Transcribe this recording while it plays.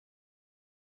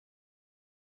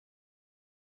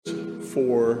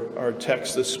For our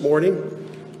text this morning,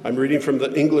 I'm reading from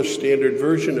the English Standard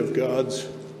Version of God's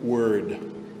Word.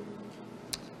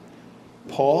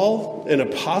 Paul, an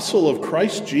apostle of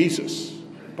Christ Jesus,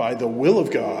 by the will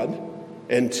of God,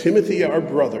 and Timothy our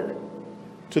brother,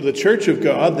 to the church of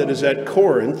God that is at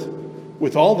Corinth,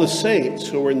 with all the saints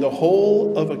who are in the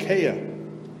whole of Achaia,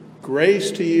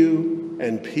 grace to you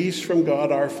and peace from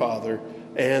God our Father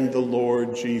and the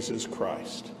Lord Jesus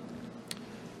Christ.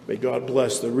 May God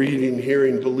bless the reading,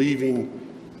 hearing, believing,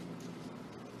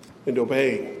 and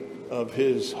obeying of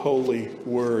his holy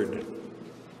word.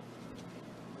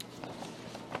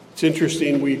 It's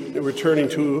interesting, we're turning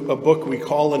to a book we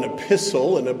call an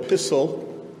epistle. An epistle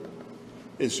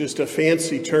is just a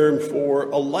fancy term for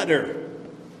a letter.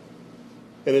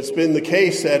 And it's been the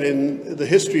case that in the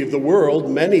history of the world,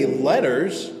 many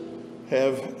letters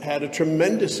have had a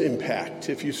tremendous impact.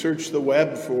 If you search the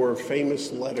web for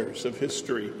famous letters of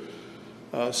history,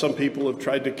 some people have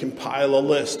tried to compile a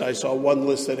list. I saw one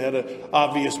list that had an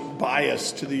obvious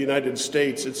bias to the United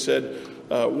States. It said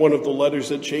one of the letters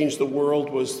that changed the world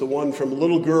was the one from a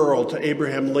little girl to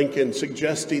Abraham Lincoln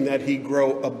suggesting that he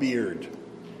grow a beard.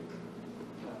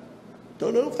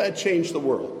 Don't know if that changed the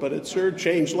world, but it sure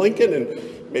changed Lincoln,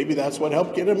 and maybe that's what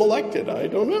helped get him elected. I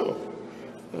don't know.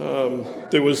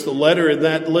 There was the letter in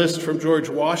that list from George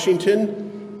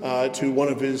Washington to one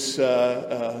of his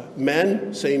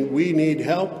men saying, we need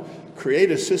help,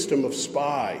 create a system of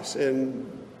spies. And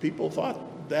people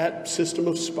thought that system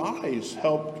of spies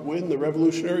helped win the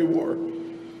Revolutionary War.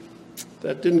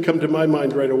 That didn't come to my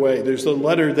mind right away. There's a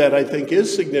letter that I think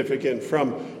is significant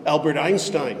from Albert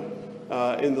Einstein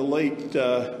in the late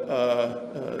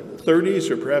 30s,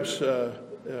 or perhaps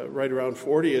right around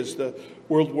 40, as the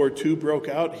World War II broke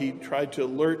out. He tried to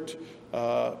alert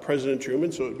President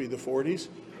Truman, so it would be the 40s,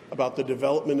 about the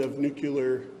development of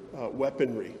nuclear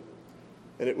weaponry.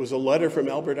 And it was a letter from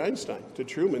Albert Einstein to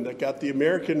Truman that got the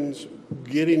Americans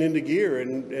getting into gear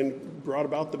and brought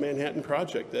about the Manhattan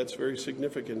Project. That's very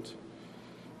significant.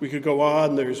 We could go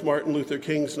on. There's Martin Luther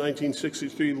King's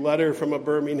 1963 letter from a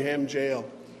Birmingham jail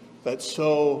that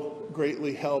so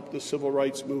greatly helped the civil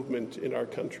rights movement in our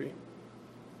country.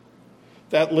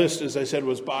 That list, as I said,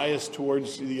 was biased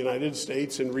towards the United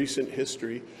States in recent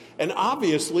history. And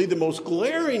obviously, the most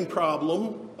glaring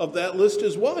problem of that list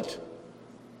is what?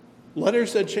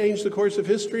 Letters that changed the course of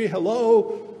history?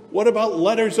 Hello? What about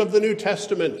letters of the New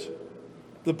Testament?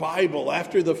 The Bible.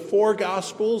 After the four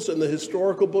Gospels and the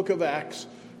historical book of Acts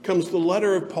comes the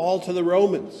letter of Paul to the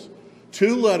Romans.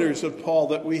 2 letters of Paul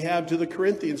that we have to the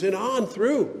Corinthians, and on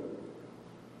through.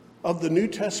 Of the New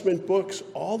Testament books,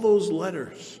 all those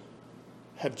letters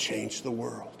have changed the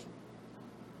world.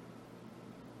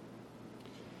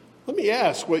 Let me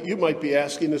ask what you might be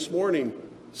asking this morning.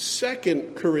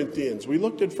 2 Corinthians. We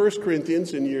looked at 1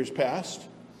 Corinthians in years past.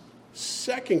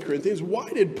 2 Corinthians. Why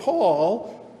did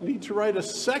Paul need to write a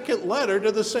second letter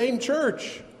to the same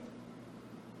church?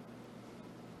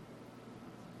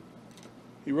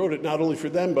 He wrote it not only for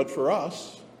them, but for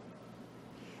us.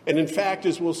 And in fact,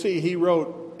 as we'll see, he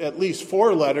wrote at least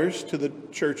 4 letters to the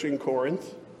church in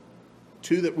Corinth.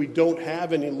 2 that we don't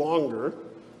have any longer,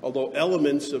 although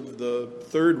elements of the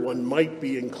third one might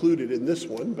be included in this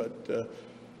one. But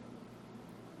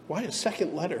why a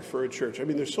second letter for a church? I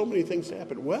mean, there's so many things that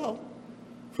happen. Well,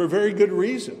 for a very good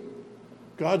reason.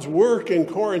 God's work in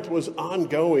Corinth was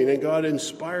ongoing, and God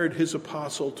inspired his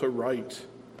apostle to write.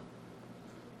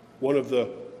 One of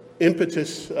the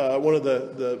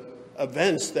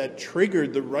events that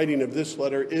triggered the writing of this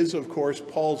letter is, of course,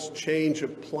 Paul's change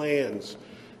of plans.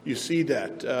 You see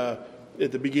that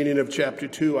at the beginning of chapter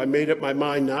 2. I made up my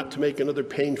mind not to make another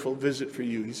painful visit for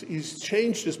you. He's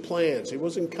changed his plans. He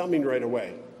wasn't coming right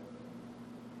away.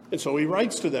 And so he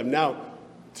writes to them. Now,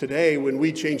 today, when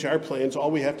we change our plans, all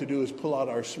we have to do is pull out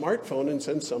our smartphone and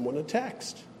send someone a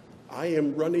text. I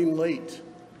am running late.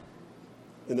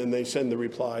 And then they send the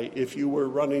reply, if you were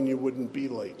running, you wouldn't be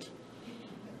late.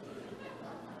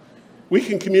 We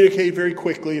can communicate very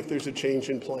quickly if there's a change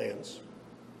in plans.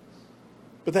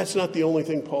 But that's not the only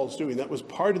thing Paul's doing. That was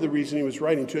part of the reason he was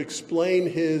writing, to explain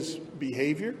his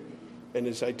behavior and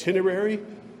his itinerary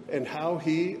and how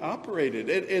he operated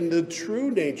and the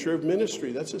true nature of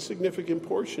ministry. That's a significant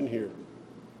portion here.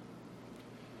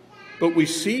 But we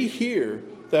see here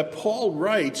that Paul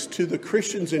writes to the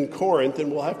Christians in Corinth,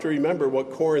 and we'll have to remember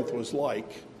what Corinth was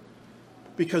like,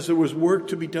 because there was work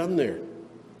to be done there.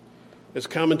 As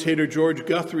commentator George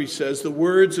Guthrie says, the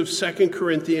words of 2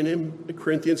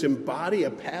 Corinthians embody a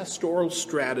pastoral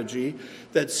strategy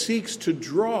that seeks to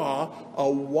draw a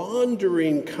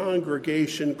wandering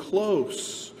congregation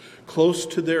close close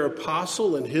to their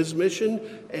apostle and his mission,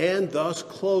 and thus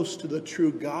close to the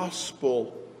true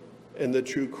gospel and the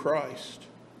true Christ.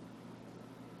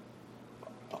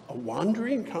 A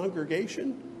wandering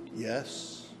congregation?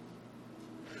 Yes.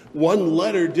 One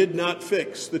letter did not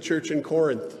fix the church in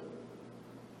Corinth.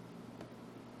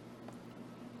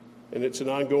 And it's an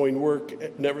ongoing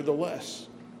work nevertheless.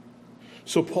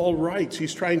 So Paul writes,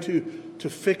 he's trying to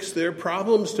fix their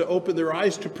problems, to open their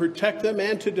eyes, to protect them,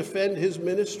 and to defend his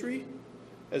ministry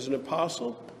as an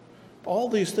apostle. All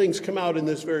these things come out in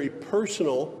this very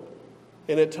personal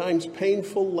and at times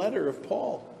painful letter of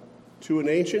Paul to an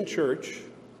ancient church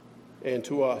and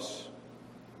to us.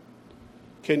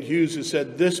 Kent Hughes has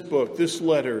said this book, this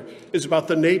letter, is about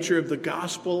the nature of the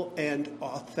gospel and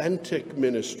authentic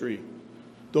ministry.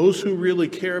 Those who really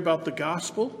care about the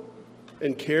gospel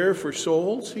and care for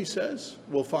souls, he says,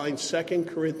 will find 2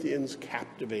 Corinthians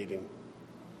captivating.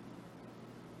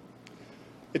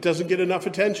 It doesn't get enough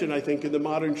attention, I think, in the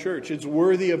modern church. It's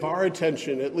worthy of our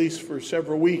attention, at least for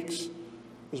several weeks,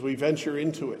 as we venture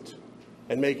into it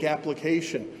and make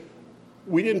application.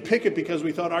 We didn't pick it because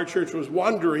we thought our church was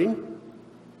wandering,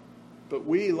 but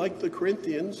we, like the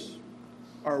Corinthians,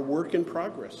 are a work in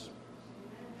progress.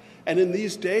 And in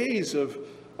these days of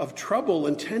trouble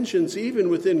and tensions, even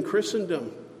within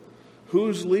Christendom,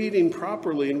 who's leading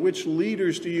properly and which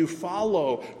leaders do you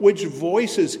follow? Which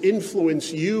voices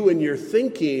influence you and your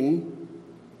thinking?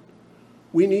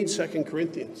 We need 2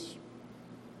 Corinthians.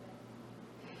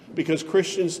 Because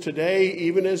Christians today,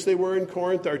 even as they were in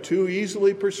Corinth, are too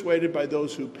easily persuaded by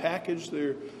those who package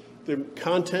their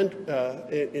content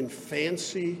in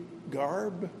fancy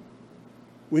garb.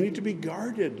 We need to be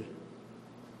guarded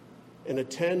and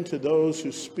attend to those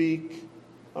who speak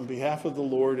on behalf of the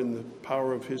Lord in the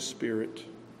power of his Spirit.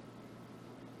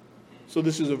 So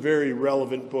this is a very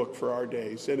relevant book for our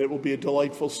days, and it will be a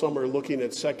delightful summer looking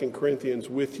at 2 Corinthians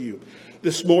with you.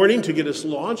 This morning, to get us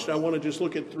launched, I want to just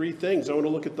look at three things. I want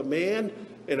to look at the man,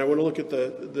 and I want to look at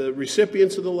the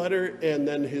recipients of the letter, and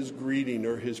then his greeting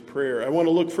or his prayer. I want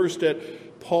to look first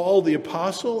at Paul the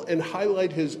apostle and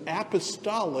highlight his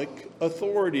apostolic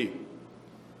authority.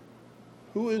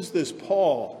 Who is this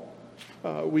Paul?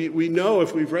 We know,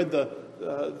 if we've read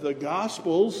the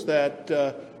Gospels,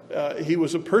 that he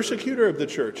was a persecutor of the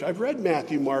church. I've read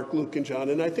Matthew, Mark, Luke, and John,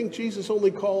 and I think Jesus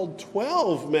only called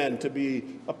 12 men to be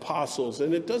apostles,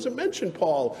 and it doesn't mention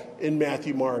Paul in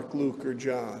Matthew, Mark, Luke, or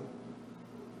John.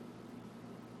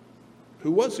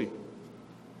 Who was he?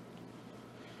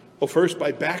 Well, first,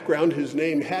 by background, his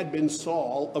name had been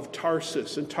Saul of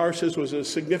Tarsus, and Tarsus was a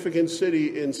significant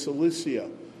city in Cilicia.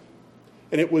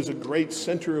 And it was a great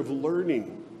center of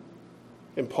learning.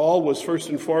 And Paul was first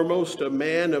and foremost a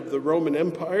man of the Roman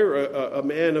Empire, a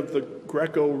man of the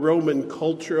Greco-Roman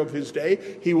culture of his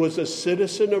day. He was a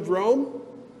citizen of Rome.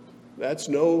 That's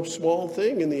no small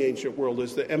thing in the ancient world.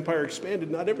 As the empire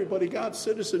expanded, not everybody got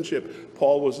citizenship.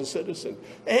 Paul was a citizen.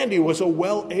 And he was a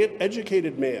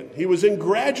well-educated man. He was in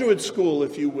graduate school,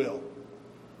 if you will,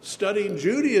 studying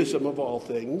Judaism of all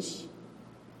things,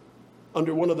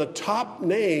 under one of the top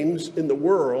names in the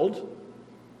world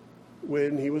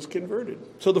when he was converted.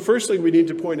 So the first thing we need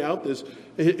to point out is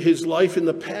his life in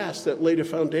the past that laid a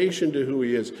foundation to who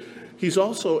he is. He's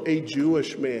also a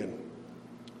Jewish man.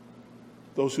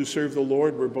 Those who served the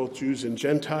Lord were both Jews and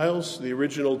Gentiles. The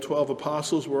original 12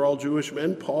 apostles were all Jewish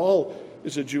men. Paul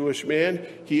is a Jewish man.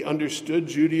 He understood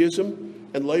Judaism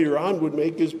and later on would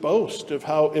make his boast of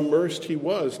how immersed he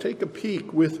was. Take a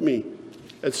peek with me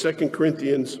at 2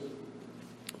 Corinthians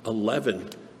 11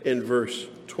 in verse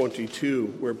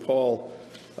 22, where Paul,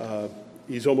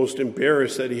 he's almost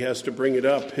embarrassed that he has to bring it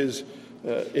up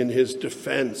in his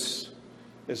defense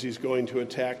as he's going to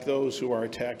attack those who are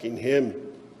attacking him.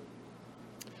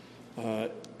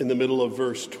 In the middle of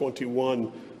verse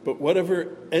 21, but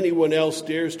whatever anyone else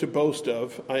dares to boast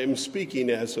of, I am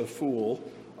speaking as a fool.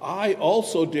 I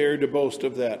also dare to boast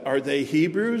of that. Are they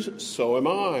Hebrews? So am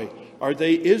I. Are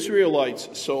they Israelites?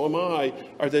 So am I.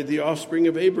 Are they the offspring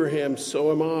of Abraham?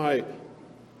 So am I.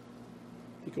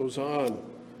 He goes on,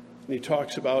 and he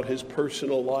talks about his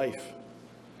personal life.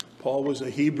 Paul was a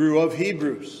Hebrew of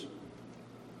Hebrews,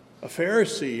 a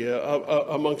Pharisee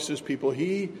amongst his people.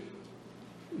 He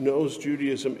knows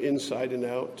Judaism inside and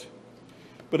out.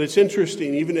 But it's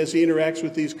interesting, even as he interacts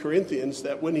with these Corinthians,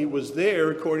 that when he was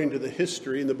there, according to the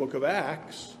history in the book of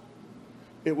Acts,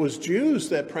 it was Jews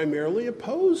that primarily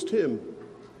opposed him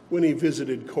when he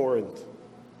visited Corinth.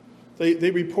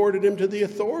 They reported him to the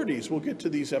authorities. We'll get to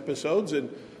these episodes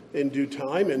in due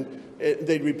time, and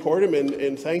they'd report him,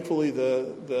 and thankfully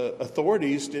the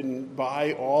authorities didn't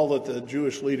buy all that the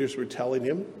Jewish leaders were telling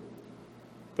him.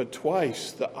 But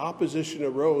twice the opposition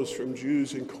arose from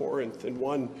Jews in Corinth, and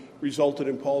one resulted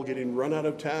in Paul getting run out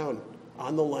of town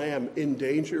on the lam in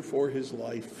danger for his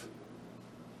life.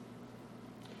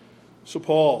 So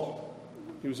Paul,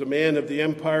 he was a man of the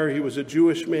empire, he was a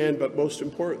Jewish man, but most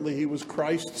importantly, he was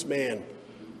Christ's man.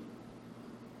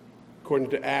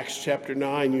 According to Acts chapter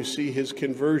 9, you see his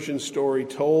conversion story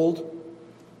told.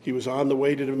 He was on the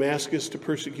way to Damascus to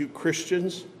persecute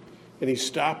Christians, and he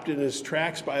stopped in his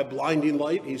tracks by a blinding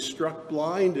light. He's struck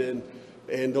blind, and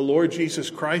the Lord Jesus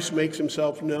Christ makes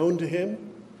himself known to him.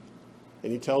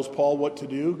 And he tells Paul what to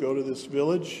do: go to this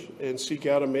village and seek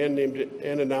out a man named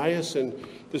Ananias. And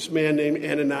this man named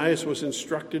Ananias was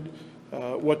instructed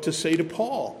what to say to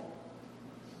Paul,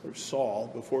 or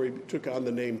Saul, before he took on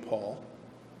the name Paul.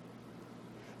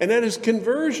 And at his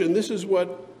conversion, this is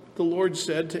what the Lord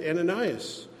said to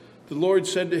Ananias. The Lord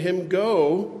said to him,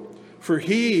 "Go, for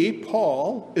he,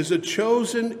 Paul, is a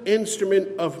chosen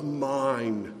instrument of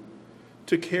mine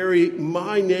to carry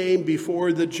my name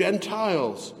before the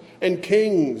Gentiles and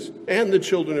kings and the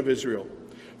children of Israel.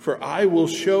 For I will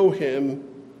show him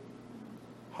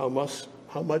how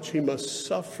much he must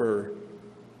suffer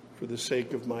for the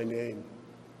sake of my name."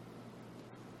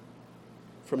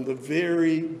 From the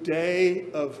very day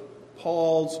of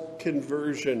Paul's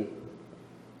conversion,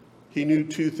 he knew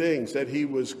two things: that he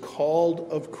was called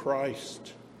of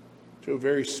Christ to a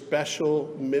very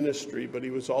special ministry, but he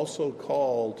was also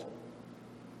called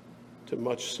to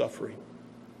much suffering.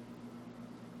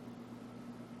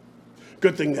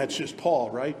 Good thing that's just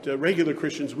Paul, right? Regular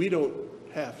Christians, we don't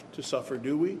have to suffer,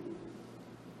 do we?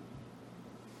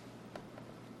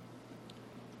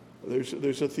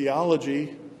 There's a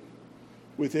theology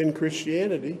within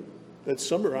Christianity that's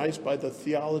summarized by the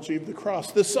theology of the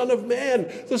cross. The Son of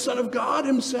Man, the Son of God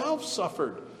himself,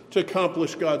 suffered to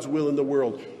accomplish God's will in the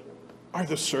world. Are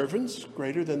the servants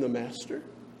greater than the master?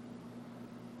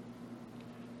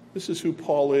 This is who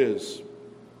Paul is.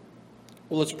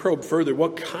 Well, let's probe further.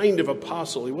 What kind of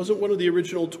apostle? He wasn't one of the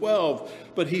original 12,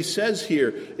 but he says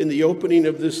here in the opening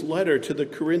of this letter to the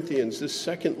Corinthians, this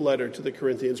second letter to the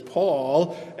Corinthians,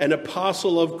 Paul, an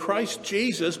apostle of Christ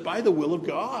Jesus by the will of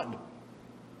God.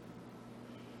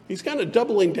 He's kind of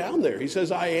doubling down there. He says,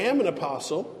 I am an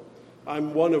apostle.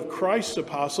 I'm one of Christ's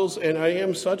apostles, and I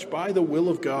am such by the will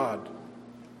of God.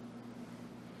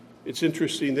 It's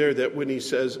interesting there that when he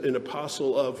says an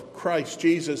apostle of Christ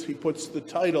Jesus, he puts the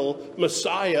title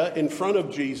Messiah in front of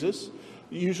Jesus.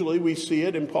 Usually we see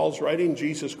it in Paul's writing,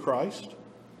 Jesus Christ.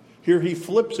 Here he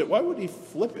flips it. Why would he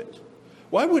flip it?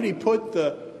 Why would he put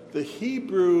the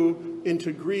Hebrew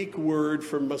into Greek word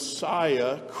for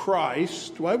Messiah,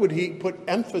 Christ? Why would he put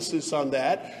emphasis on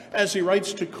that as he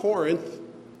writes to Corinth,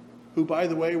 who, by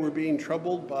the way, were being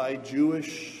troubled by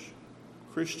Jewish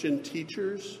Christian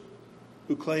teachers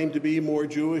who claimed to be more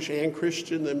Jewish and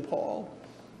Christian than Paul?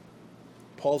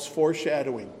 Paul's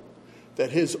foreshadowing that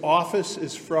his office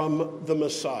is from the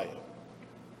Messiah,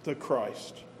 the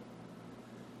Christ.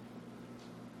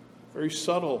 Very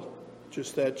subtle,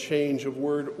 just that change of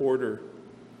word order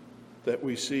that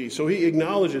we see. So he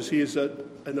acknowledges he is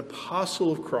an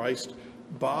apostle of Christ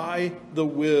by the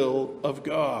will of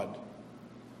God.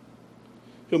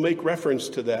 He'll make reference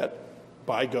to that,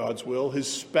 by God's will, his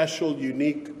special,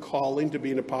 unique calling to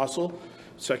be an apostle.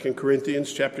 2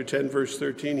 Corinthians chapter 10, verse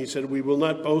 13, he said, "We will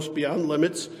not boast beyond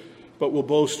limits, but will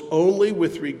boast only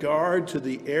with regard to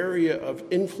the area of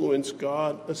influence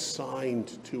God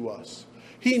assigned to us."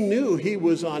 He knew he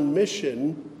was on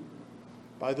mission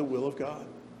by the will of God,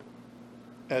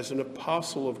 as an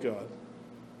apostle of God.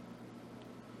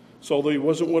 So although he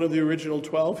wasn't one of the original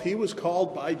 12, he was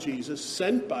called by Jesus,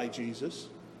 sent by Jesus,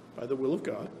 by the will of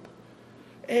God.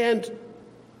 And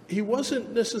he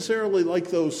wasn't necessarily like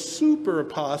those super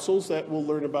apostles that we'll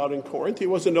learn about in Corinth. He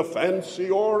wasn't a fancy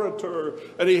orator,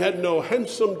 and he had no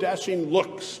handsome, dashing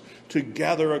looks to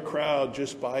gather a crowd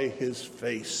just by his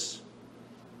face.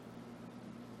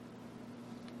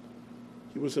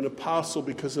 He was an apostle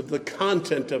because of the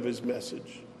content of his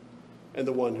message and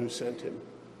the one who sent him.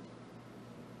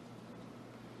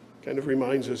 Kind of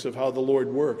reminds us of how the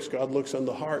Lord works. God looks on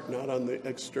the heart, not on the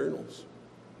externals.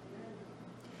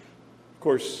 Of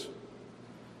course,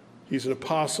 he's an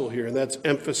apostle here, and that's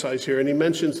emphasized here. And he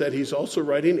mentions that he's also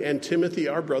writing, and Timothy,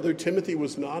 our brother. Timothy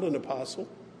was not an apostle.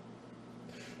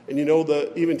 And you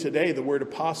know, even today, the word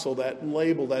apostle, that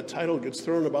label, that title gets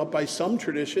thrown about by some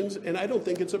traditions, and I don't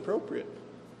think it's appropriate.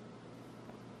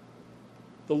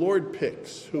 The Lord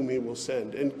picks whom he will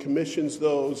send and commissions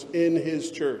those in his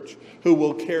church who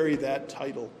will carry that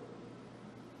title.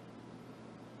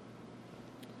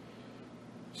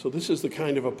 So this is the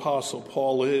kind of apostle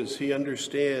Paul is. He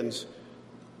understands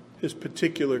his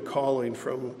particular calling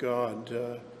from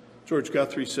God. George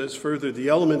Guthrie says further, the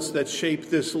elements that shape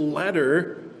this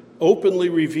letter openly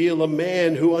reveal a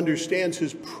man who understands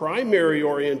his primary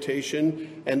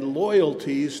orientation and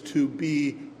loyalties to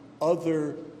be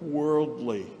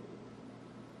otherworldly.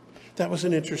 That was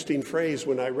an interesting phrase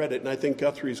when I read it, and I think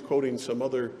Guthrie's quoting some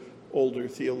other older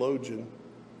theologian.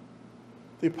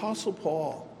 The Apostle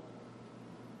Paul,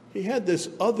 he had this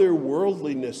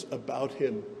otherworldliness about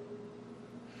him.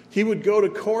 He would go to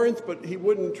Corinth, but he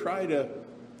wouldn't try to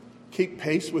keep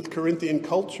pace with Corinthian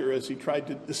culture as he tried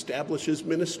to establish his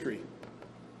ministry.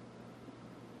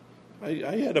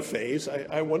 I had a phase.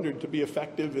 I wondered, to be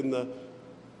effective in the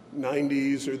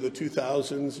 90s or the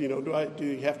 2000s, do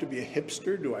you have to be a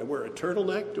hipster? Do I wear a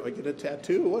turtleneck? Do I get a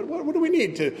tattoo? What do we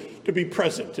need to be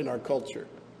present in our culture?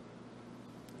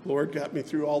 Lord got me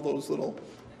through all those little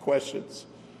questions.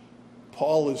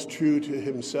 Paul is true to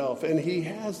himself, and he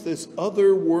has this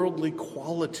otherworldly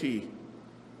quality,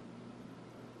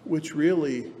 which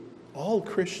really all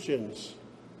Christians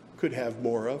could have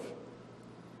more of.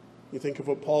 You think of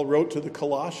what Paul wrote to the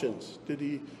Colossians. Did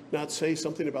he not say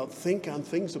something about think on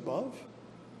things above?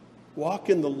 Walk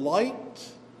in the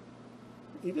light.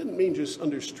 He didn't mean just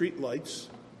under street lights.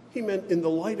 He meant in the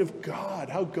light of God,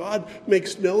 how God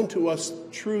makes known to us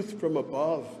truth from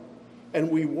above. And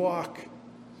we walk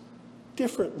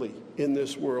differently in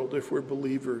this world if we're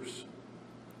believers.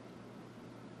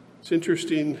 It's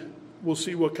interesting. We'll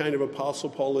see what kind of apostle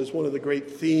Paul is. One of the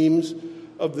great themes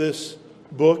of this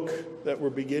book that we're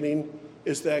beginning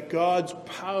is that God's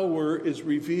power is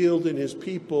revealed in his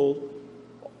people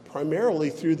primarily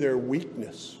through their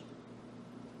weakness.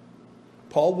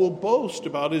 Paul will boast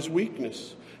about his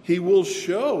weakness. He will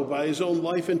show by his own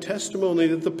life and testimony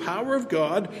that the power of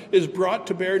God is brought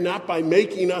to bear not by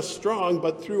making us strong,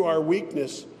 but through our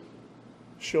weakness,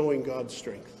 showing God's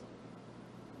strength.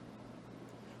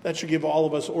 That should give all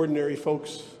of us ordinary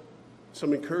folks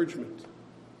some encouragement.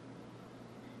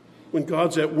 When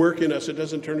God's at work in us, it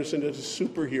doesn't turn us into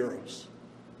superheroes.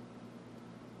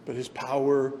 But his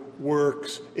power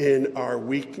works in our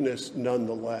weakness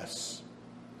nonetheless.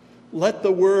 Let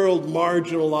the world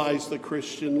marginalize the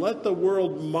Christian. Let the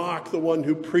world mock the one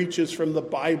who preaches from the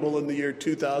Bible in the year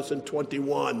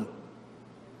 2021.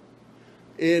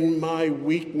 In my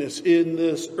weakness, in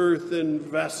this earthen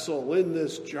vessel, in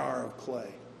this jar of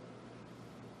clay,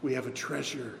 we have a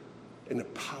treasure and a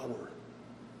power.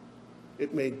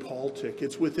 It made Paul tick.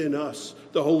 It's within us.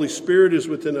 The Holy Spirit is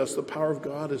within us. The power of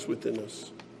God is within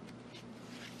us.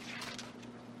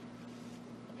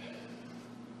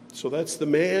 So that's the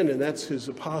man, and that's his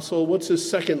apostle. What's his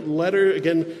second letter?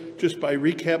 Again, just by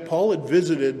recap, Paul had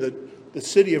visited the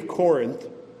city of Corinth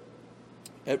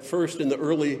at first in the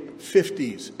early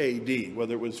 50s AD,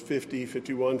 whether it was 50,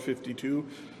 51, 52.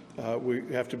 We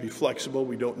have to be flexible.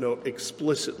 We don't know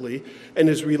explicitly. And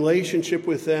his relationship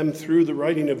with them through the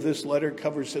writing of this letter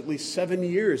covers at least 7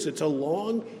 years. It's a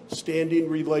long-standing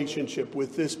relationship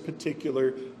with this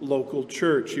particular local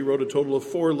church. He wrote a total of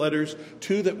 4 letters,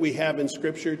 2 that we have in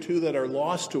Scripture, 2 that are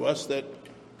lost to us that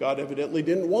God evidently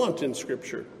didn't want in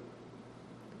Scripture.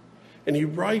 And he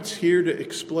writes here to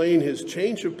explain his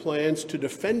change of plans to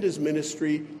defend his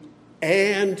ministry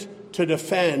and to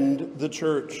defend the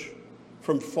church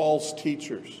from false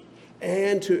teachers,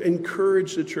 and to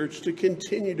encourage the church to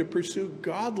continue to pursue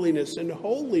godliness and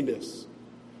holiness,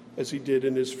 as he did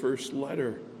in his first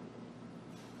letter.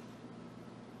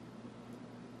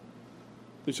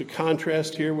 There's a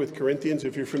contrast here with Corinthians.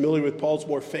 If you're familiar with Paul's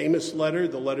more famous letter,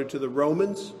 the letter to the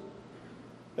Romans,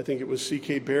 I think it was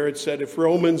C.K. Barrett said, if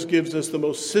Romans gives us the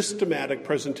most systematic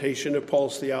presentation of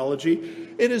Paul's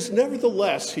theology, it is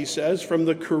nevertheless, he says, from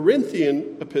the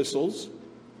Corinthian epistles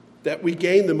that we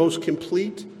gain the most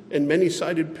complete and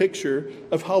many-sided picture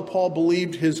of how Paul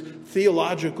believed his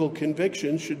theological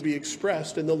convictions should be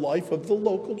expressed in the life of the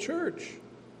local church.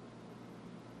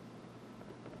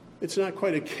 It's not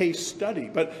quite a case study,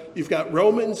 but you've got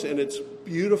Romans and its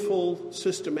beautiful,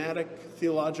 systematic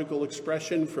theological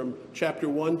expression from chapter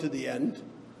 1 to the end.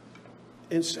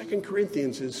 And 2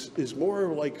 Corinthians is more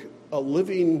like a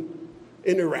living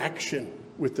interaction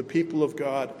with the people of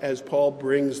God as Paul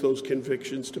brings those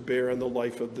convictions to bear on the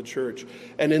life of the church.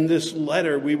 And in this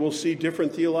letter, we will see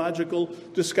different theological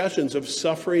discussions of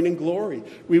suffering and glory.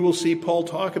 We will see Paul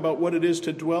talk about what it is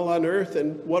to dwell on earth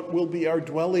and what will be our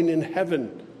dwelling in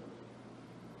heaven.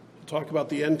 He'll talk about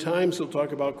the end times. He'll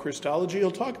talk about Christology. He'll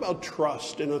talk about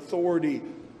trust and authority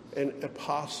and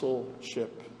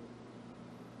apostleship.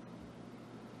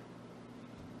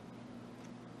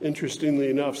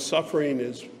 Interestingly enough, suffering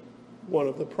is one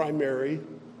of the primary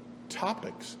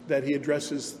topics that he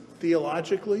addresses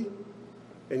theologically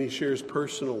and he shares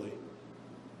personally.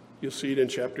 You'll see it in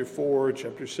chapter 4,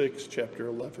 chapter 6, chapter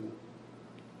 11.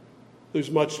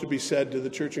 There's much to be said to the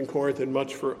church in Corinth and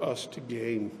much for us to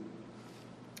gain.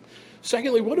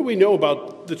 Secondly, what do we know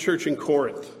about the church in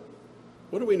Corinth?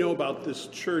 What do we know about this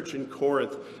church in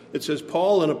Corinth? It says,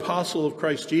 Paul, an apostle of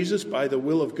Christ Jesus by the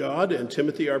will of God, and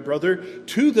Timothy, our brother,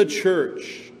 to the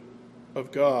church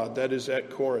of God that is at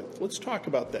Corinth. Let's talk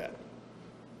about that.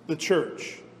 The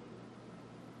church.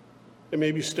 And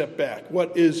maybe step back.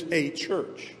 What is a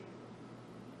church?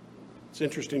 It's an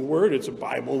interesting word. It's a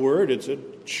Bible word. It's a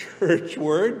church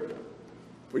word.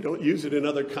 We don't use it in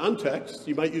other contexts.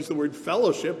 You might use the word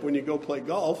fellowship when you go play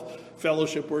golf.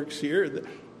 Fellowship works here.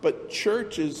 But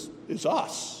church is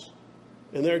us.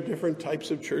 And there are different types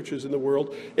of churches in the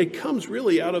world. It comes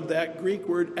really out of that Greek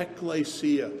word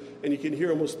ekklesia. And you can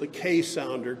hear almost the K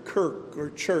sound, or kirk, or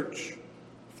church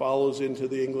follows into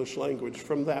the English language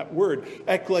from that word.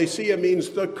 Ekklesia means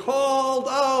the called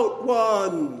out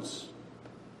ones.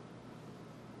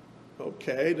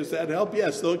 Okay, does that help?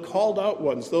 Yes, the called out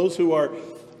ones, those who are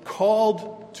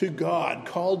called to God,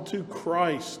 called to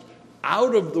Christ,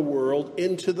 out of the world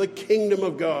into the kingdom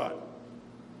of God.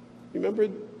 Remember,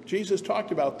 Jesus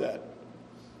talked about that,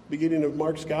 beginning of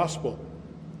Mark's gospel.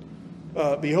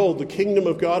 Behold, the kingdom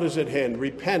of God is at hand.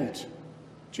 Repent.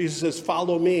 Jesus says,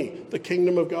 follow me. The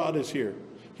kingdom of God is here.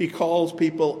 He calls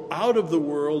people out of the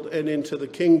world and into the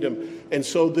kingdom. And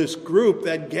so this group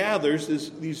that gathers,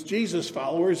 these Jesus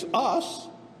followers, us,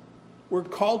 we're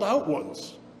called out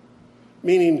ones.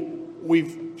 Meaning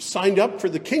we've signed up for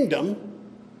the kingdom,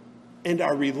 and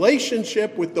our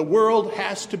relationship with the world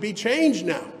has to be changed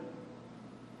now.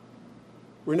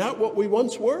 We're not what we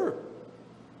once were.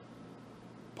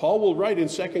 Paul will write in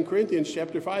 2 Corinthians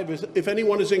chapter 5, if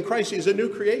anyone is in Christ, he is a new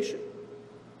creation.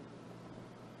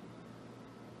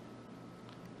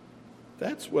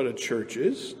 That's what a church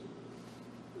is.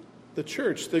 The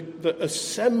church, the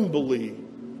assembly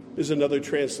is another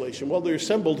translation. Well, they're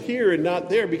assembled here and not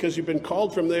there because you've been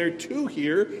called from there to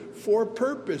here for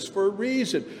purpose, for a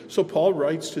reason. So Paul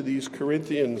writes to these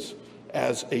Corinthians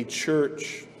as a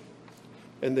church,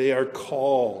 and they are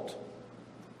called.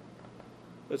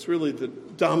 That's really the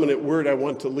dominant word I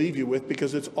want to leave you with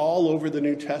because it's all over the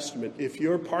New Testament. If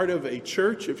you're part of a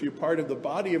church, if you're part of the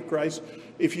body of Christ,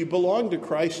 if you belong to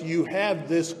Christ, you have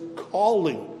this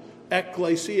calling,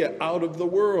 ekklesia, out of the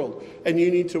world. And you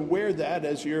need to wear that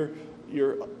as your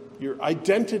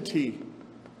identity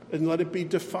and let it be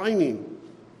defining.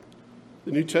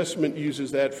 The New Testament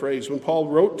uses that phrase. When Paul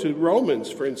wrote to Romans,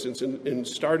 for instance, and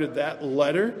started that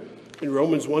letter, in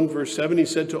Romans 1, verse 7, he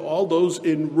said to all those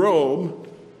in Rome,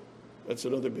 that's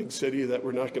another big city that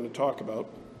we're not going to talk about,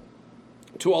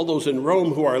 to all those in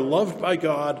Rome who are loved by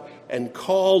God and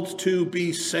called to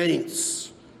be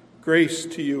saints, grace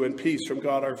to you and peace from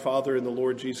God our Father and the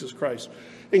Lord Jesus Christ.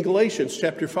 In Galatians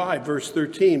chapter 5, verse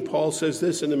 13, Paul says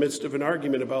this in the midst of an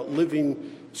argument about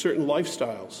living certain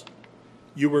lifestyles.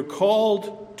 You were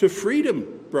called to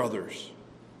freedom, brothers.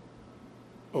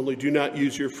 Only do not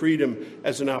use your freedom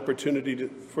as an opportunity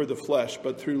for the flesh,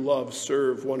 but through love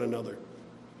serve one another.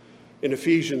 In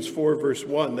Ephesians 4, verse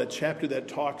 1, that chapter that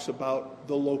talks about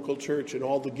the local church and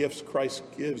all the gifts Christ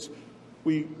gives,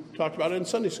 we talked about it in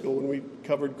Sunday school when we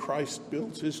covered Christ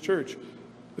builds his church.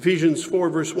 Ephesians 4,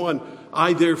 verse 1,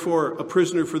 I, therefore, a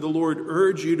prisoner for the Lord,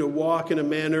 urge you to walk in a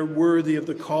manner worthy of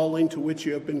the calling to which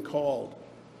you have been called.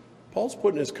 Paul's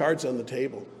putting his cards on the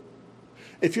table.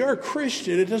 If you're a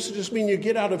Christian, it doesn't just mean you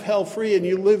get out of hell free and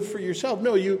you live for yourself.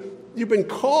 No, you've been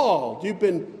called. You've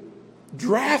been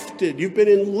drafted. You've been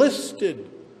enlisted.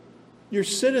 Your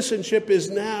citizenship is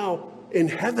now in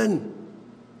heaven.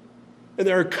 And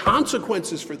there are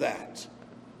consequences for that.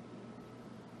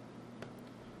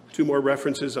 Two more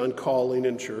references on calling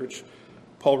in church.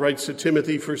 Paul writes to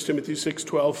Timothy, 1 Timothy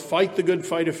 6:12, fight the good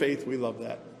fight of faith. We love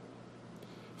that.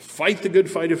 Fight the good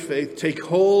fight of faith. Take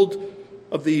hold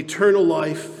of the eternal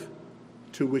life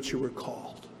to which you were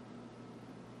called.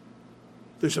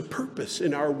 There's a purpose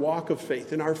in our walk of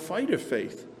faith, in our fight of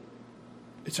faith.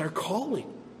 It's our calling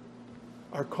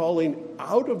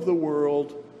out of the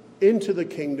world into the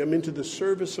kingdom, into the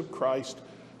service of Christ,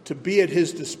 to be at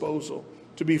his disposal,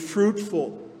 to be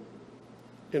fruitful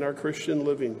in our Christian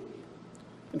living.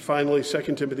 And finally,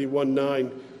 2 Timothy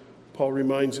 1:9, Paul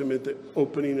reminds him at the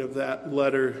opening of that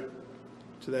letter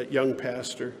to that young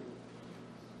pastor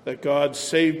that God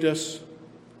saved us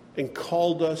and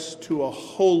called us to a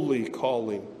holy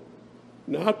calling,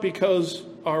 not because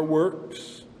our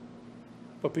works,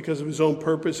 but because of his own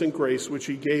purpose and grace, which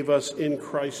he gave us in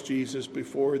Christ Jesus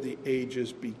before the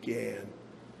ages began.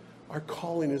 Our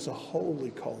calling is a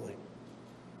holy calling.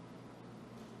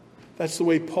 That's the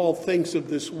way Paul thinks of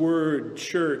this word,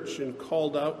 church, and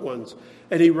called out ones.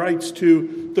 And he writes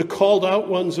to the called out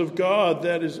ones of God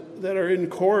that are in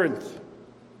Corinth,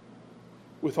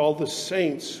 with all the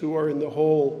saints who are in the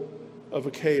whole of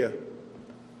Achaia.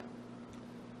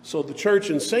 So the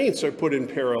church and saints are put in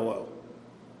parallel.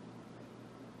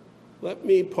 Let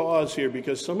me pause here,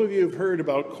 because some of you have heard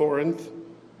about Corinth,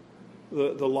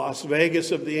 the Las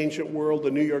Vegas of the ancient world,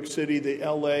 the New York City, the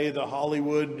LA, the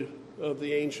Hollywood of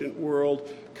the ancient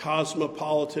world,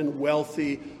 cosmopolitan,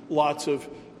 wealthy, lots of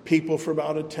people from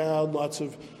out of town, lots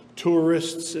of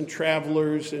tourists and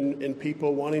travelers and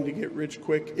people wanting to get rich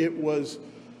quick. It was,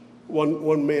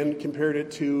 one man compared it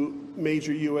to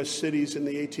major U.S. cities in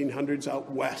the 1800s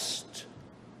out west.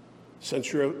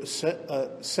 Sense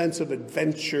of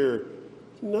adventure,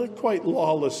 not quite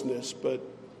lawlessness, but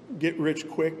get rich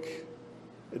quick,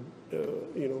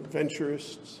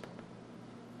 venturists.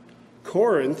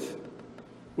 Corinth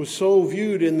was so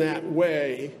viewed in that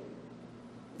way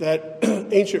that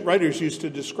ancient writers used to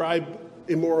describe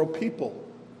immoral people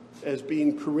as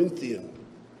being Corinthian,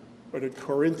 or to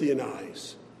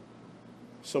Corinthianize.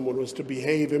 Someone was to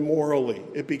behave immorally.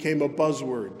 It became a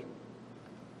buzzword.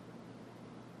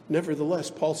 Nevertheless,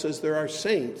 Paul says there are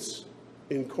saints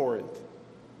in Corinth.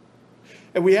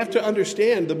 And we have to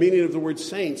understand the meaning of the word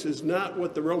saints is not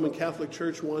what the Roman Catholic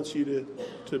Church wants you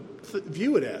to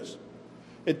view it as.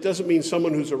 It doesn't mean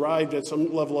someone who's arrived at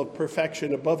some level of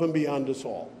perfection above and beyond us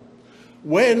all.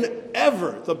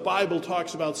 Whenever the Bible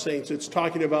talks about saints, it's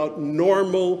talking about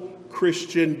normal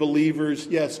Christian believers,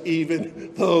 yes,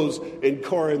 even those in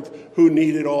Corinth who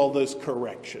needed all this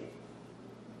correction.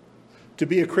 To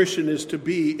be a Christian is to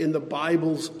be, in the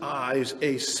Bible's eyes,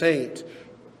 a saint.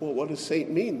 Well, what does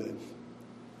saint mean then?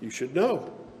 You should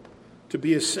know. To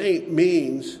be a saint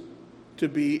means to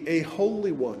be a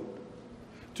holy one,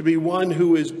 to be one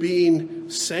who is being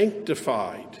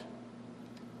sanctified.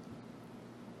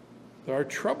 There are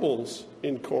troubles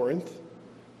in Corinth,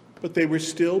 but they were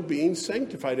still being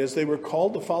sanctified. As they were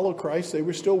called to follow Christ, they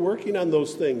were still working on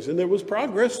those things. And there was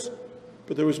progress,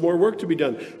 but there was more work to be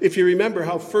done. If you remember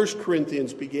how 1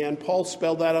 Corinthians began, Paul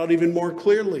spelled that out even more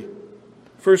clearly.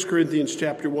 1 Corinthians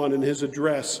chapter 1, in his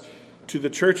address to the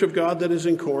church of God that is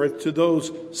in Corinth, to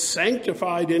those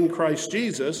sanctified in Christ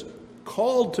Jesus,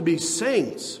 called to be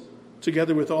saints,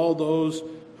 together with all those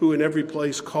who in every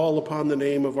place call upon the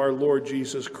name of our Lord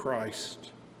Jesus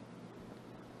Christ.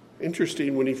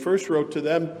 Interesting, when he first wrote to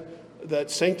them, that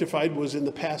sanctified was in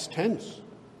the past tense.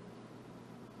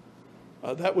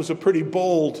 That was a pretty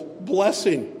bold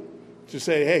blessing to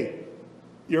say, hey,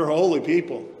 you're holy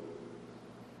people.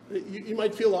 You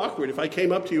might feel awkward if I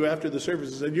came up to you after the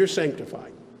service and said, you're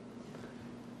sanctified.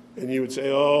 And you would say,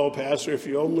 oh, Pastor, if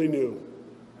you only knew.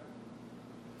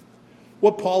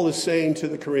 What Paul is saying to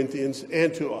the Corinthians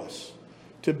and to us,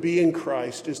 to be in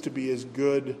Christ is to be as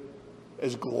good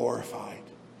as glorified.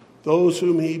 Those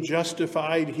whom he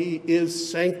justified, he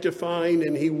is sanctifying,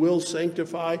 and he will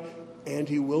sanctify, and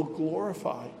he will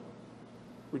glorify.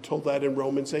 We're told that in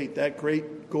Romans 8, that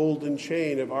great golden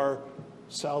chain of our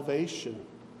salvation.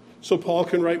 So Paul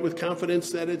can write with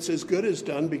confidence that it's as good as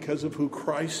done because of who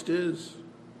Christ is.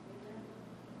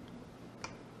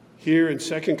 Here in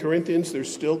 2 Corinthians,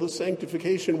 there's still the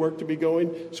sanctification work to be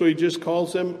going. So he just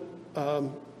calls them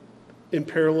in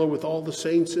parallel with all the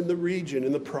saints in the region,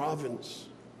 in the province.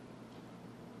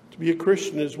 To be a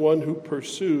Christian is one who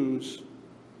pursues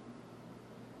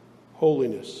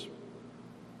holiness.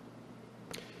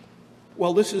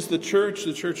 Well, this is the church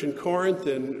in Corinth,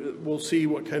 and we'll see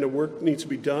what kind of work needs to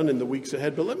be done in the weeks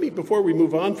ahead. But before we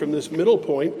move on from this middle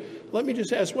point, let me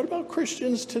just ask, what about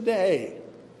Christians today?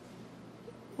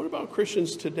 What about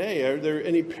Christians today? Are there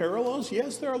any parallels?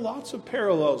 Yes, there are lots of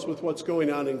parallels with what's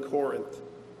going on in Corinth.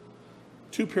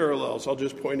 Two parallels I'll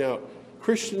just point out.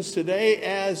 Christians today,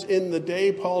 as in the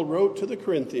day Paul wrote to the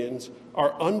Corinthians,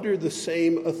 are under the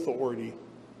same authority.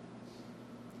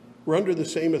 We're under the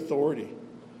same authority.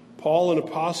 Paul, an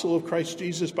apostle of Christ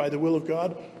Jesus by the will of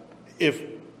God, if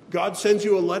God sends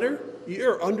you a letter,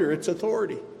 you're under its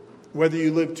authority. Whether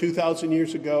you lived 2,000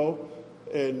 years ago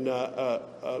in a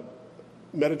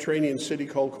Mediterranean city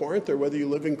called Corinth, or whether you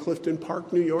live in Clifton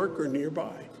Park, New York, or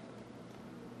nearby.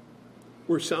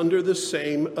 We're under the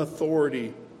same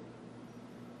authority.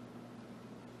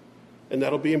 And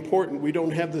that'll be important. We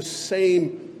don't have the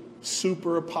same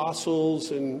super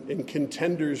apostles and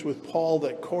contenders with Paul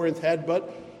that Corinth had,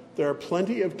 but there are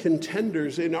plenty of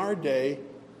contenders in our day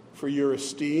for your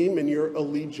esteem and your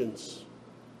allegiance.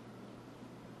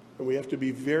 And we have to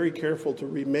be very careful to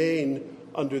remain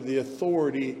under the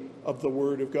authority of the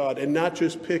Word of God and not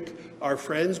just pick our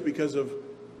friends because of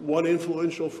one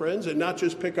influential friends and not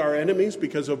just pick our enemies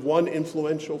because of one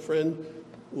influential friend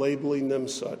labeling them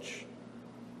such.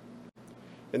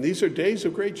 And these are days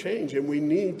of great change, and we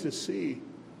need to see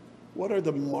what are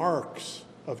the marks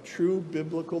of true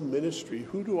biblical ministry.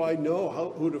 Who do I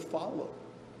know? Who to follow?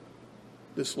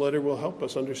 This letter will help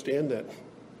us understand that.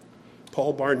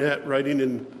 Paul Barnett, writing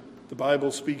in the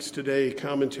Bible Speaks Today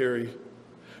commentary,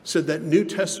 said that New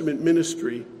Testament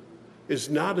ministry is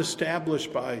not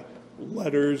established by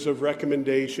letters of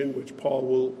recommendation, which Paul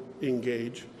will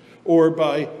engage, or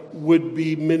by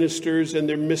would-be ministers and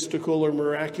their mystical or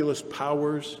miraculous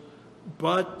powers,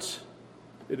 but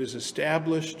it is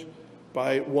established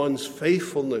by one's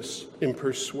faithfulness in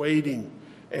persuading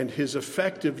and his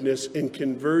effectiveness in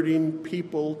converting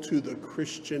people to the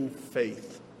Christian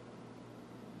faith.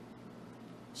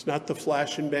 It's not the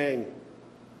flash and bang.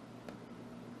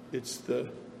 It's the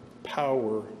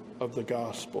power of the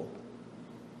gospel.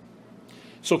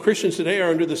 So Christians today are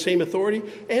under the same authority,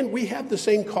 and we have the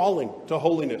same calling to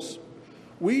holiness.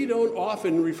 We don't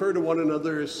often refer to one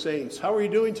another as saints. How are you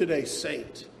doing today,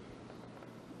 saint?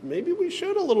 Maybe we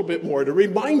should a little bit more to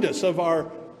remind us of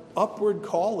our upward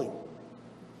calling.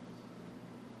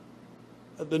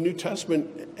 The New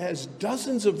Testament has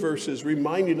dozens of verses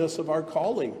reminding us of our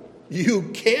calling. You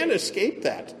can't escape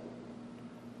that.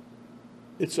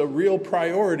 It's a real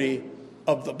priority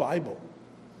of the Bible.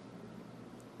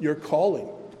 Your calling.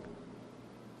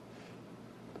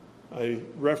 I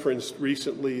referenced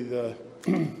recently I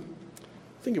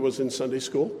think it was in Sunday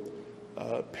school,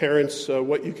 parents,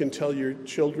 what you can tell your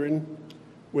children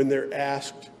when they're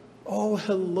asked, oh,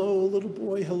 hello, little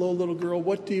boy, hello, little girl,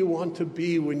 what do you want to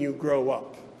be when you grow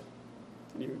up?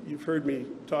 You've heard me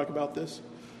talk about this.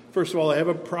 First of all, I have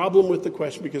a problem with the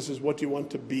question because it's what do you want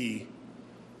to be?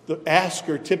 The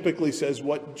asker typically says,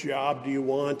 what job do you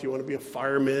want? Do you want to be a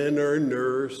fireman or a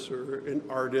nurse or an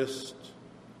artist?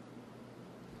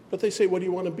 But they say, what do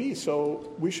you want to be?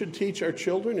 So we should teach our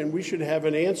children, and we should have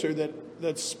an answer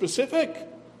that's specific.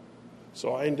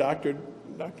 So I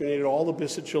indoctrinated all the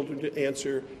Bissett children to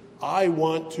answer, I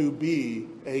want to be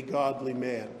a godly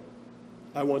man.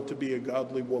 I want to be a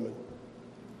godly woman.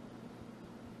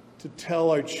 To tell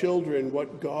our children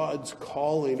what God's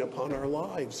calling upon our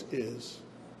lives is.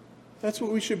 That's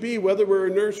what we should be, whether we're a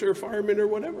nurse or a fireman or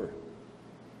whatever.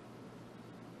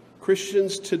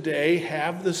 Christians today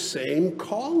have the same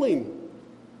calling.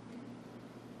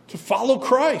 To follow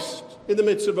Christ in the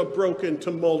midst of a broken,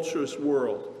 tumultuous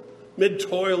world. Mid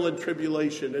toil and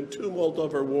tribulation and tumult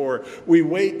over war. We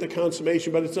wait the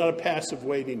consummation, but it's not a passive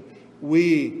waiting.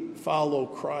 We follow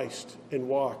Christ and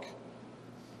walk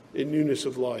in newness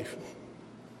of life.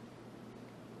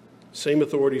 Same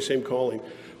authority, same calling.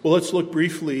 Well, let's look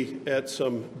briefly at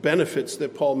some benefits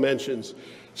that Paul mentions.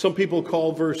 Some people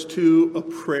call verse 2 a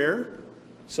prayer.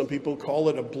 Some people call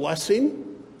it a blessing.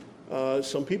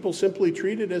 Some people simply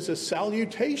treat it as a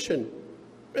salutation.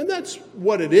 And that's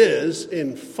what it is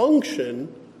in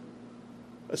function,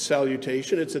 a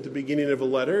salutation. It's at the beginning of a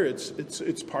letter.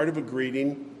 It's part of a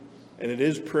greeting, and it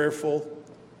is prayerful,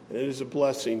 and it is a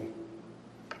blessing.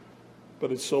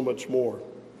 But it's so much more.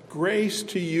 Grace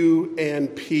to you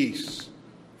and peace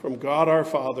from God our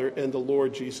Father and the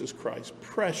Lord Jesus Christ.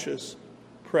 Precious,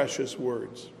 precious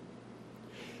words.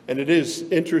 And it is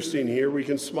interesting here. We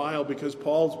can smile because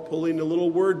Paul's pulling a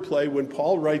little wordplay. When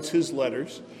Paul writes his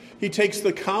letters, he takes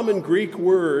the common Greek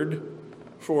word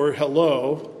for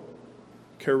hello,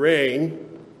 charein,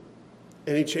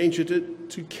 and he changed it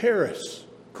to charis,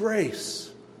 grace.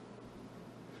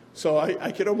 So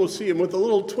I can almost see him with a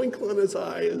little twinkle in his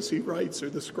eye as he writes,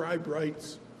 or the scribe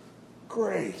writes,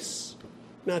 grace,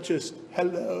 not just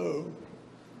hello.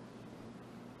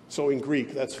 So in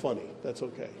Greek, that's funny. That's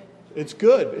okay. It's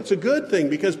good. It's a good thing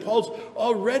because Paul's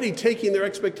already taking their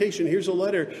expectation. Here's a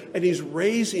letter, and he's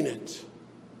raising it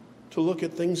to look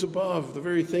at things above, the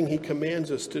very thing he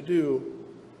commands us to do.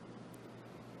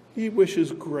 He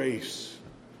wishes grace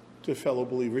to fellow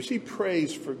believers. He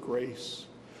prays for grace.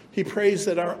 He prays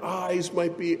that our eyes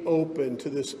might be open to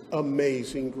this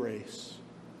amazing grace.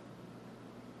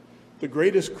 The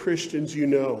greatest Christians you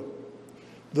know,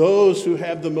 those who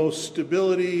have the most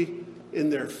stability in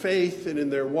their faith and in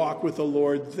their walk with the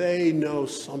Lord, they know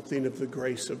something of the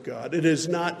grace of God. It is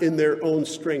not in their own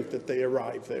strength that they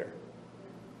arrive there.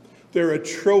 They're a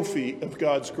trophy of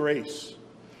God's grace.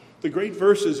 The great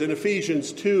verses in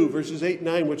Ephesians 2, verses 8 and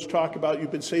 9, which talk about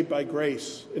you've been saved by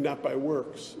grace and not by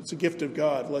works. It's a gift of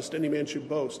God, lest any man should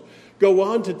boast. Go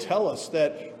on to tell us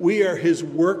that we are his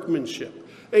workmanship.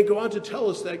 And go on to tell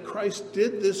us that Christ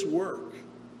did this work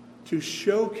to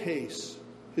showcase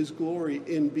his glory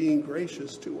in being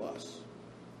gracious to us.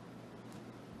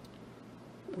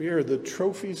 We are the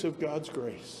trophies of God's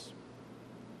grace.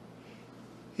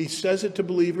 He says it to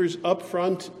believers up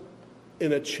front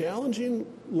in a challenging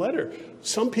letter.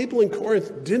 Some people in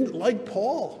Corinth didn't like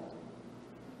Paul.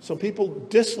 Some people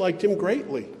disliked him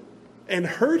greatly and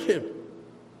hurt him.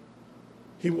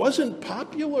 He wasn't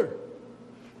popular,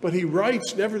 but he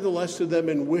writes nevertheless to them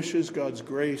and wishes God's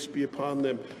grace be upon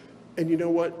them. And you know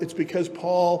what? It's because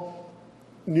Paul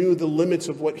knew the limits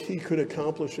of what he could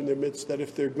accomplish in their midst, that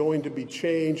if they're going to be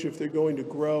changed, if they're going to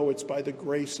grow, it's by the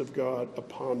grace of God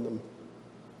upon them.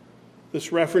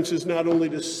 This reference is not only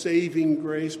to saving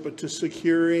grace, but to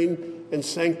securing and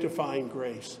sanctifying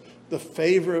grace, the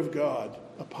favor of God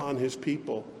upon his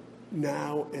people,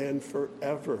 now and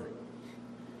forever.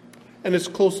 And it's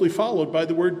closely followed by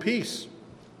the word peace.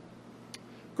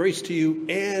 Grace to you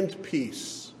and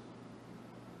peace.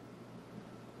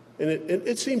 And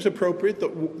it seems appropriate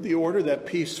that the order that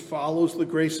peace follows the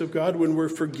grace of God. When we're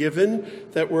forgiven,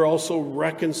 that we're also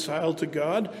reconciled to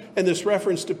God. And this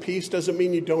reference to peace doesn't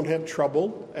mean you don't have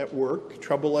trouble at work,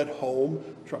 trouble at home,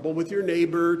 trouble with your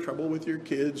neighbor, trouble with your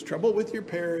kids, trouble with your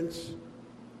parents.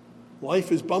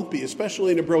 Life is bumpy,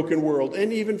 especially in a broken world,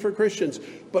 and even for Christians.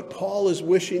 But Paul is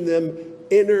wishing them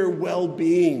inner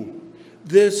well-being.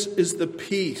 This is the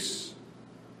peace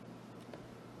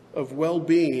of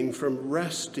well-being from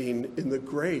resting in the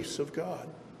grace of God.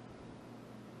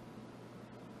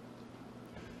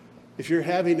 If you're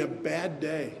having a bad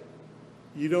day,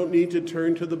 you don't need to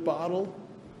turn to the bottle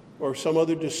or some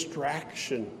other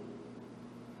distraction.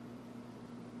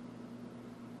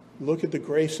 Look at the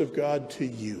grace of God to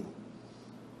you.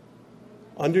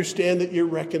 Understand that you're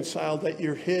reconciled, that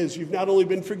you're his. You've not only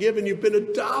been forgiven, you've been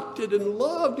adopted and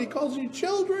loved. He calls you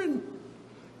children.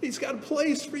 He's got a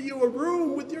place for you, a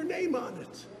room with your name on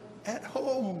it, at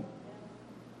home.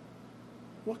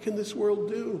 What can this world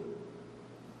do?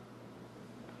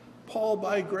 Paul,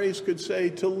 by grace, could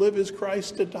say, to live is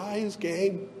Christ, to die is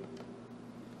gain.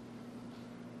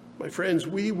 My friends,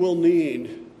 we will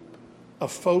need a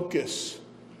focus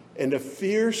and a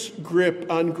fierce grip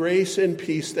on grace and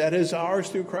peace that is ours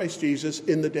through Christ Jesus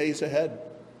in the days ahead.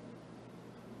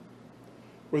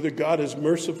 Whether God is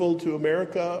merciful to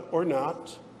America or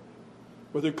not,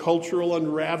 whether cultural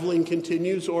unraveling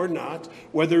continues or not,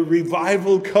 whether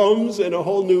revival comes and a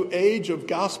whole new age of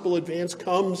gospel advance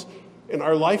comes in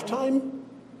our lifetime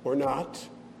or not,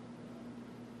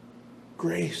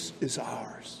 grace is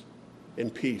ours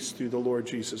and peace through the Lord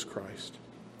Jesus Christ.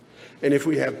 And if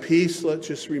we have peace, let's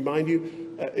just remind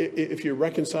you, if you're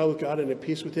reconciled with God and at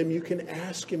peace with him, you can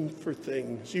ask him for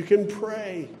things. You can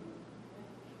pray.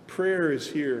 Prayer is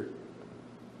here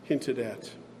hinted at.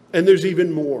 And there's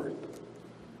even more.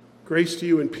 Grace to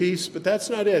you and peace, but that's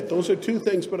not it. Those are two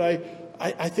things, but I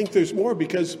think there's more,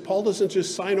 because Paul doesn't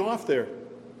just sign off there.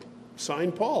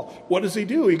 Sign Paul. What does he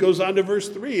do? He goes on to verse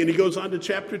 3, and he goes on to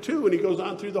chapter 2, and he goes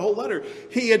on through the whole letter.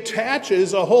 He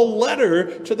attaches a whole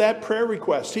letter to that prayer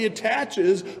request. He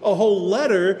attaches a whole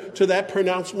letter to that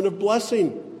pronouncement of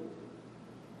blessing.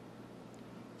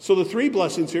 So the three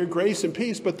blessings here, grace and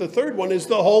peace, but the third one is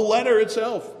the whole letter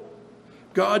itself.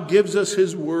 God gives us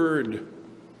his word.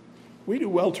 We do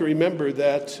well to remember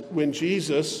that when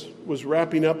Jesus was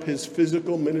wrapping up his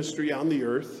physical ministry on the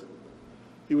earth,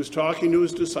 he was talking to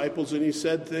his disciples and he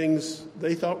said things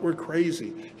they thought were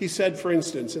crazy. He said, for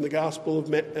instance, in the Gospel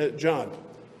of John,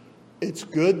 "It's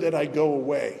good that I go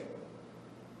away."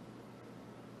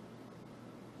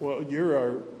 Well,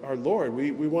 you're our Lord.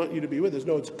 We want you to be with us.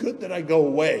 No, it's good that I go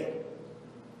away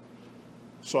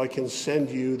so I can send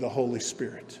you the Holy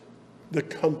Spirit, the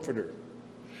Comforter.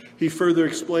 He further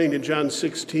explained in John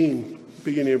 16,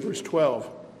 beginning of verse 12,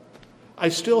 "I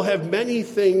still have many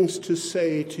things to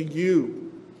say to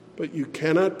you, but you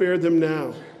cannot bear them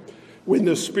now. When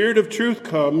the Spirit of truth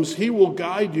comes, he will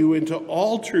guide you into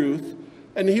all truth,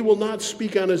 and he will not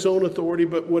speak on his own authority,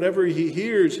 but whatever he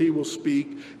hears, he will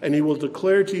speak, and he will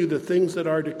declare to you the things that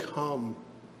are to come."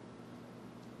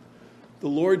 The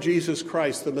Lord Jesus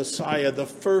Christ, the Messiah, the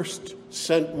first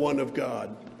sent one of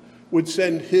God, would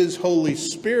send his Holy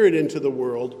Spirit into the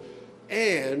world,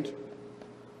 and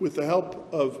with the help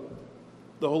of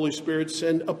the Holy Spirit,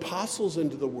 send apostles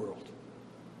into the world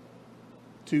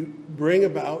to bring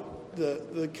about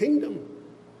the kingdom,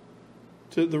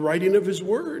 to the writing of his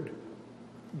word,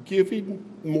 giving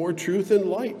more truth and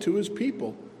light to his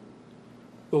people.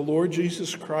 The Lord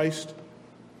Jesus Christ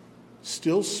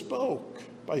still spoke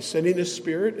by sending his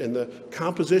Spirit, and the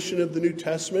composition of the New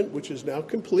Testament, which is now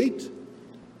complete,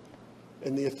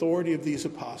 and the authority of these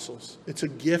apostles. It's a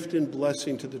gift and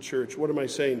blessing to the church. What am I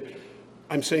saying?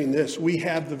 I'm saying this: we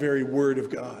have the very word of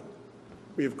God.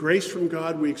 We have grace from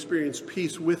God. We experience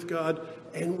peace with God.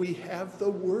 And we have the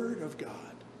Word of God.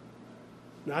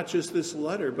 Not just this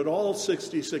letter, but all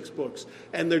 66 books.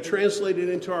 And they're translated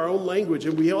into our own language,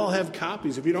 and we all have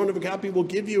copies. If you don't have a copy, we'll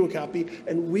give you a copy,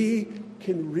 and we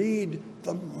can read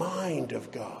the mind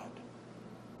of God.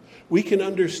 We can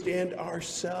understand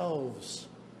ourselves.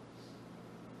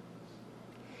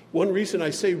 One reason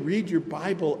I say read your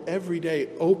Bible every day,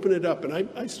 open it up. And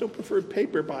I still prefer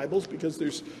paper Bibles because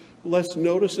there's less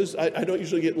notices. I don't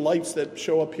usually get lights that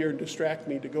show up here and distract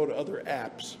me to go to other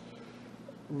apps.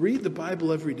 Read the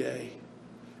Bible every day.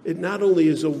 It not only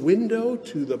is a window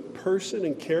to the person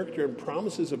and character and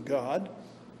promises of God,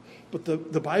 but the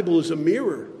Bible is a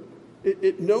mirror.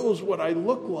 It knows what I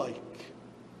look like,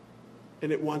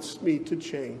 and it wants me to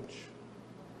change.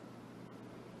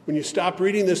 When you stop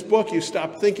reading this book, you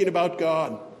stop thinking about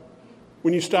God.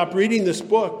 When you stop reading this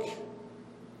book,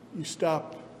 you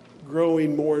stop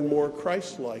growing more and more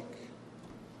Christ-like.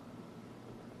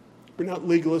 We're not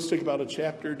legalistic about a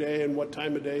chapter a day and what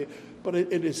time of day, but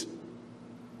it is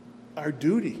our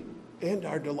duty and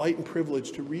our delight and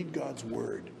privilege to read God's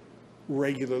Word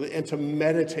regularly and to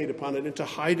meditate upon it and to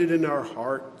hide it in our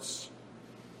hearts.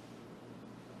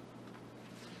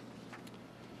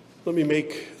 Let me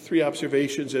make 3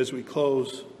 observations as we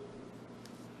close.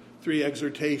 3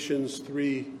 exhortations,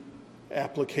 3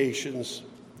 applications.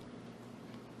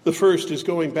 The first is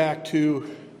going back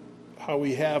to how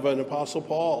we have an Apostle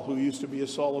Paul who used to be a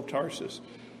Saul of Tarsus.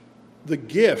 The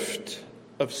gift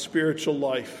of spiritual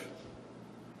life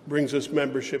brings us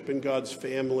membership in God's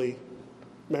family,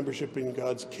 membership in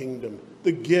God's kingdom.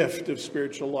 The gift of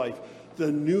spiritual life,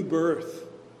 the new birth,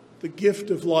 the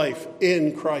gift of life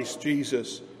in Christ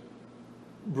Jesus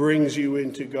brings you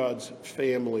into God's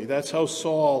family. That's how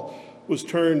Saul was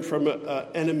turned from an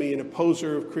enemy and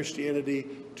opposer of Christianity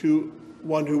to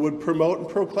one who would promote and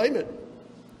proclaim it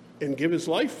and give his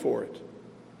life for it.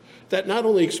 That not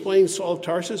only explains Saul of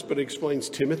Tarsus, but it explains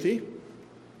Timothy.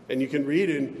 And you can read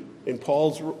in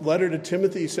Paul's letter to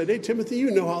Timothy, he said, hey, Timothy,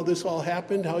 you know how this all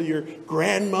happened, how your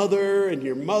grandmother and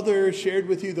your mother shared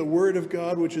with you the word of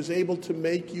God, which is able to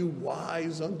make you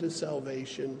wise unto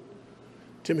salvation.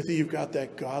 Timothy, you've got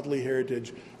that godly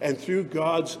heritage. And through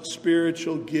God's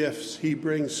spiritual gifts, he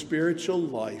brings spiritual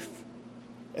life.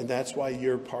 And that's why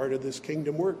you're part of this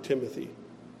kingdom work, Timothy.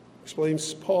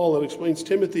 Explains Paul, it explains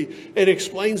Timothy, it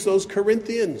explains those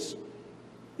Corinthians.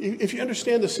 If you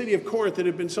understand the city of Corinth, it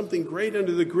had been something great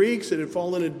under the Greeks, it had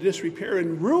fallen into disrepair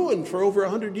and ruined for over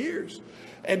 100 years.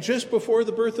 And just before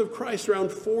the birth of Christ,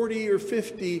 around 40 or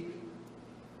 50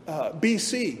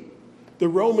 BC, the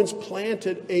Romans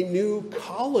planted a new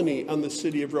colony on the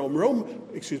city of on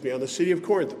the city of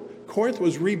Corinth. Corinth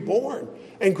was reborn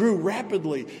and grew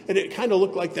rapidly. And it kind of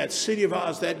looked like that city of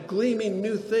Oz, that gleaming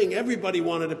new thing. Everybody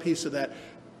wanted a piece of that.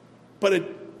 But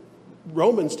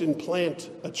Romans didn't plant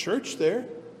a church there.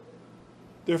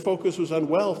 Their focus was on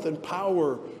wealth and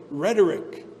power,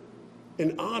 rhetoric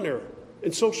and honor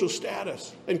and social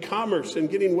status and commerce and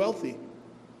getting wealthy.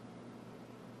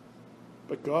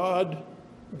 But God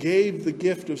gave the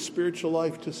gift of spiritual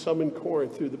life to some in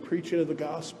Corinth through the preaching of the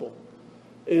gospel.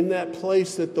 In that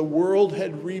place that the world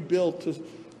had rebuilt to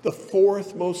the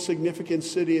 4th most significant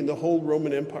city in the whole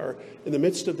Roman Empire, in the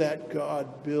midst of that,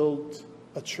 God built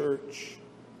a church.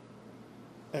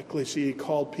 Ecclesia, he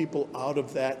called people out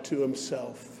of that to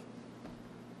himself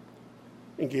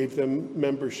and gave them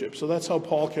membership. So that's how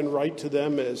Paul can write to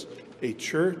them as a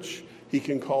church. He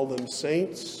can call them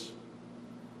saints.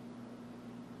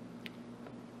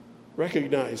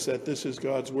 Recognize that this is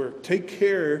God's work. Take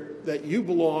care that you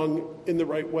belong in the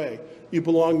right way. You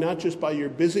belong not just by your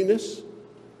busyness,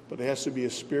 but it has to be a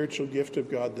spiritual gift of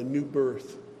God, the new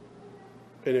birth.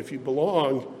 And if you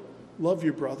belong, love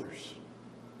your brothers.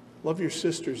 Love your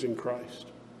sisters in Christ.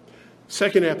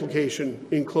 Second application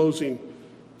in closing,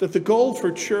 that the goal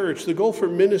for church, the goal for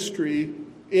ministry,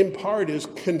 in part is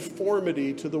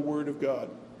conformity to the Word of God.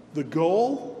 The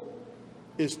goal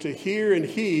is to hear and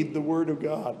heed the Word of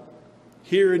God.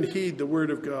 Hear and heed the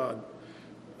Word of God.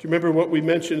 Do you remember what we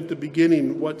mentioned at the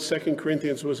beginning, what 2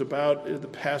 Corinthians was about, the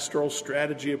pastoral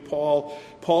strategy of Paul?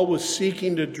 Paul was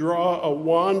seeking to draw a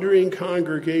wandering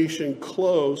congregation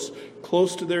close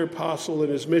to their apostle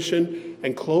and his mission,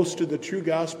 and close to the true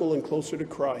gospel and closer to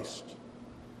Christ.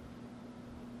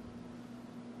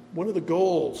 One of the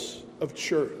goals of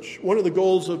church, one of the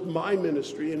goals of my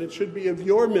ministry, and it should be of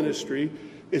your ministry,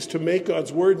 is to make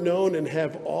God's word known and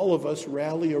have all of us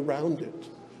rally around it,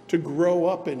 to grow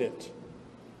up in it.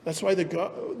 That's why the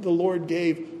Lord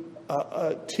gave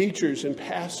teachers and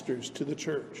pastors to the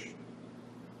church,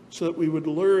 so that we would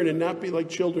learn and not be like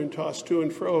children tossed to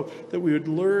and fro, that we would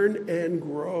learn and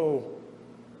grow.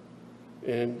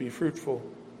 and be fruitful.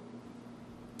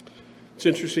 It's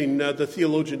interesting, the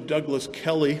theologian Douglas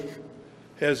Kelly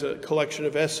has a collection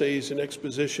of essays and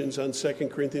expositions on 2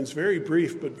 Corinthians, very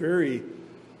brief but very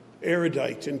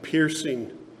erudite and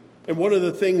piercing. And one of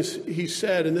the things he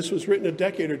said, and this was written a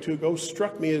decade or two ago,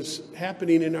 struck me as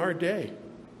happening in our day.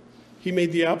 He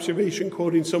made the observation,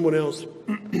 quoting someone else,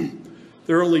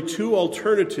 there are only two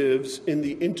alternatives in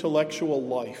the intellectual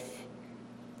life.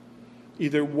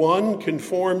 Either one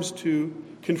conforms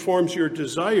your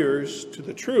desires to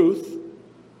the truth,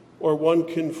 or one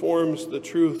conforms the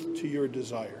truth to your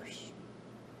desires.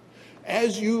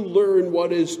 As you learn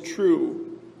what is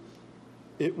true,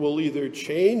 it will either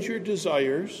change your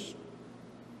desires,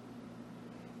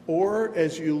 or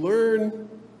as you learn,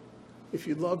 if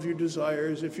you love your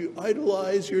desires, if you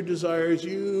idolize your desires,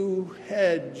 you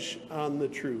hedge on the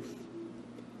truth,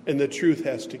 and the truth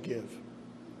has to give.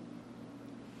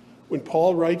 When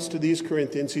Paul writes to these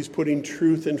Corinthians, he's putting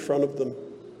truth in front of them.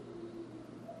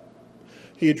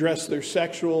 He addressed their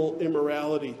sexual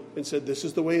immorality and said, this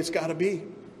is the way it's got to be.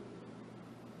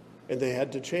 And they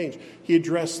had to change. He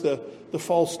addressed the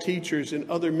false teachers and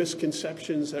other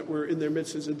misconceptions that were in their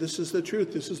midst and said, this is the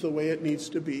truth. This is the way it needs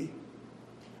to be.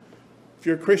 If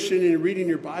you're a Christian and you're reading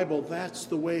your Bible, that's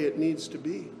the way it needs to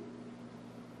be.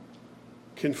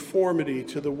 Conformity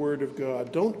to the Word of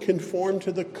God. Don't conform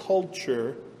to the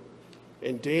culture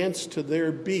and dance to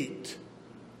their beat,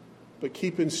 but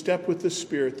keep in step with the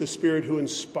Spirit who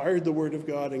inspired the Word of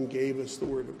God and gave us the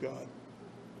Word of God.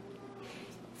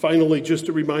 Finally, just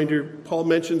a reminder, Paul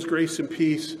mentions grace and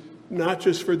peace, not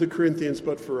just for the Corinthians,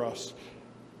 but for us.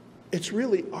 It's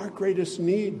really our greatest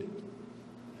need.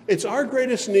 It's our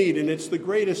greatest need, and it's the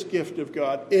greatest gift of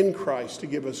God in Christ to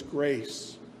give us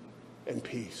grace and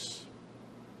peace.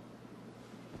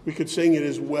 We could sing it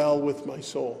as well with my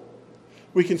soul.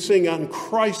 We can sing, on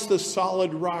Christ the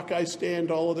solid rock I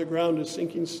stand, all other ground is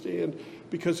sinking sand,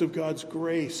 because of God's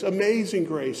grace. Amazing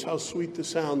grace, how sweet the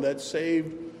sound that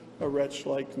saved a wretch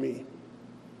like me.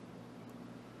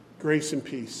 Grace and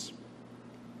peace.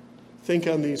 Think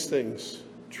on these things.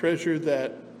 Treasure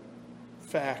that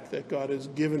fact that God has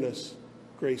given us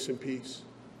grace and peace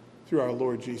through our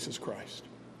Lord Jesus Christ.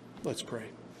 Let's pray.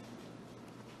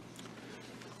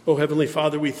 Oh, Heavenly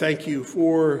Father, we thank you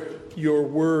for your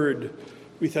word.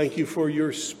 We thank you for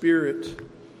your Spirit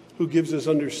who gives us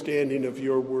understanding of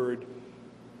your word.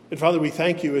 And Father, we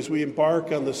thank you as we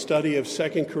embark on the study of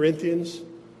 2 Corinthians,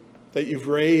 that you've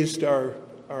raised our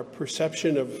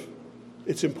perception of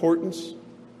its importance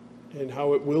and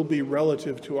how it will be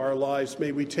relative to our lives.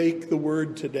 May we take the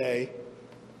word today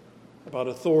about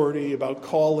authority, about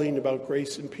calling, about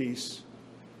grace and peace,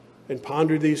 and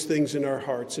ponder these things in our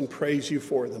hearts and praise you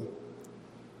for them.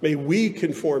 May we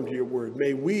conform to your word.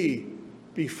 May we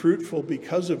be fruitful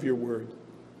because of your word.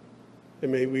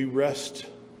 And may we rest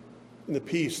in the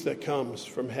peace that comes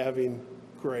from having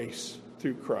grace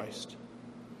through Christ.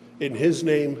 In his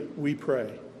name we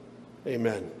pray.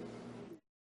 Amen.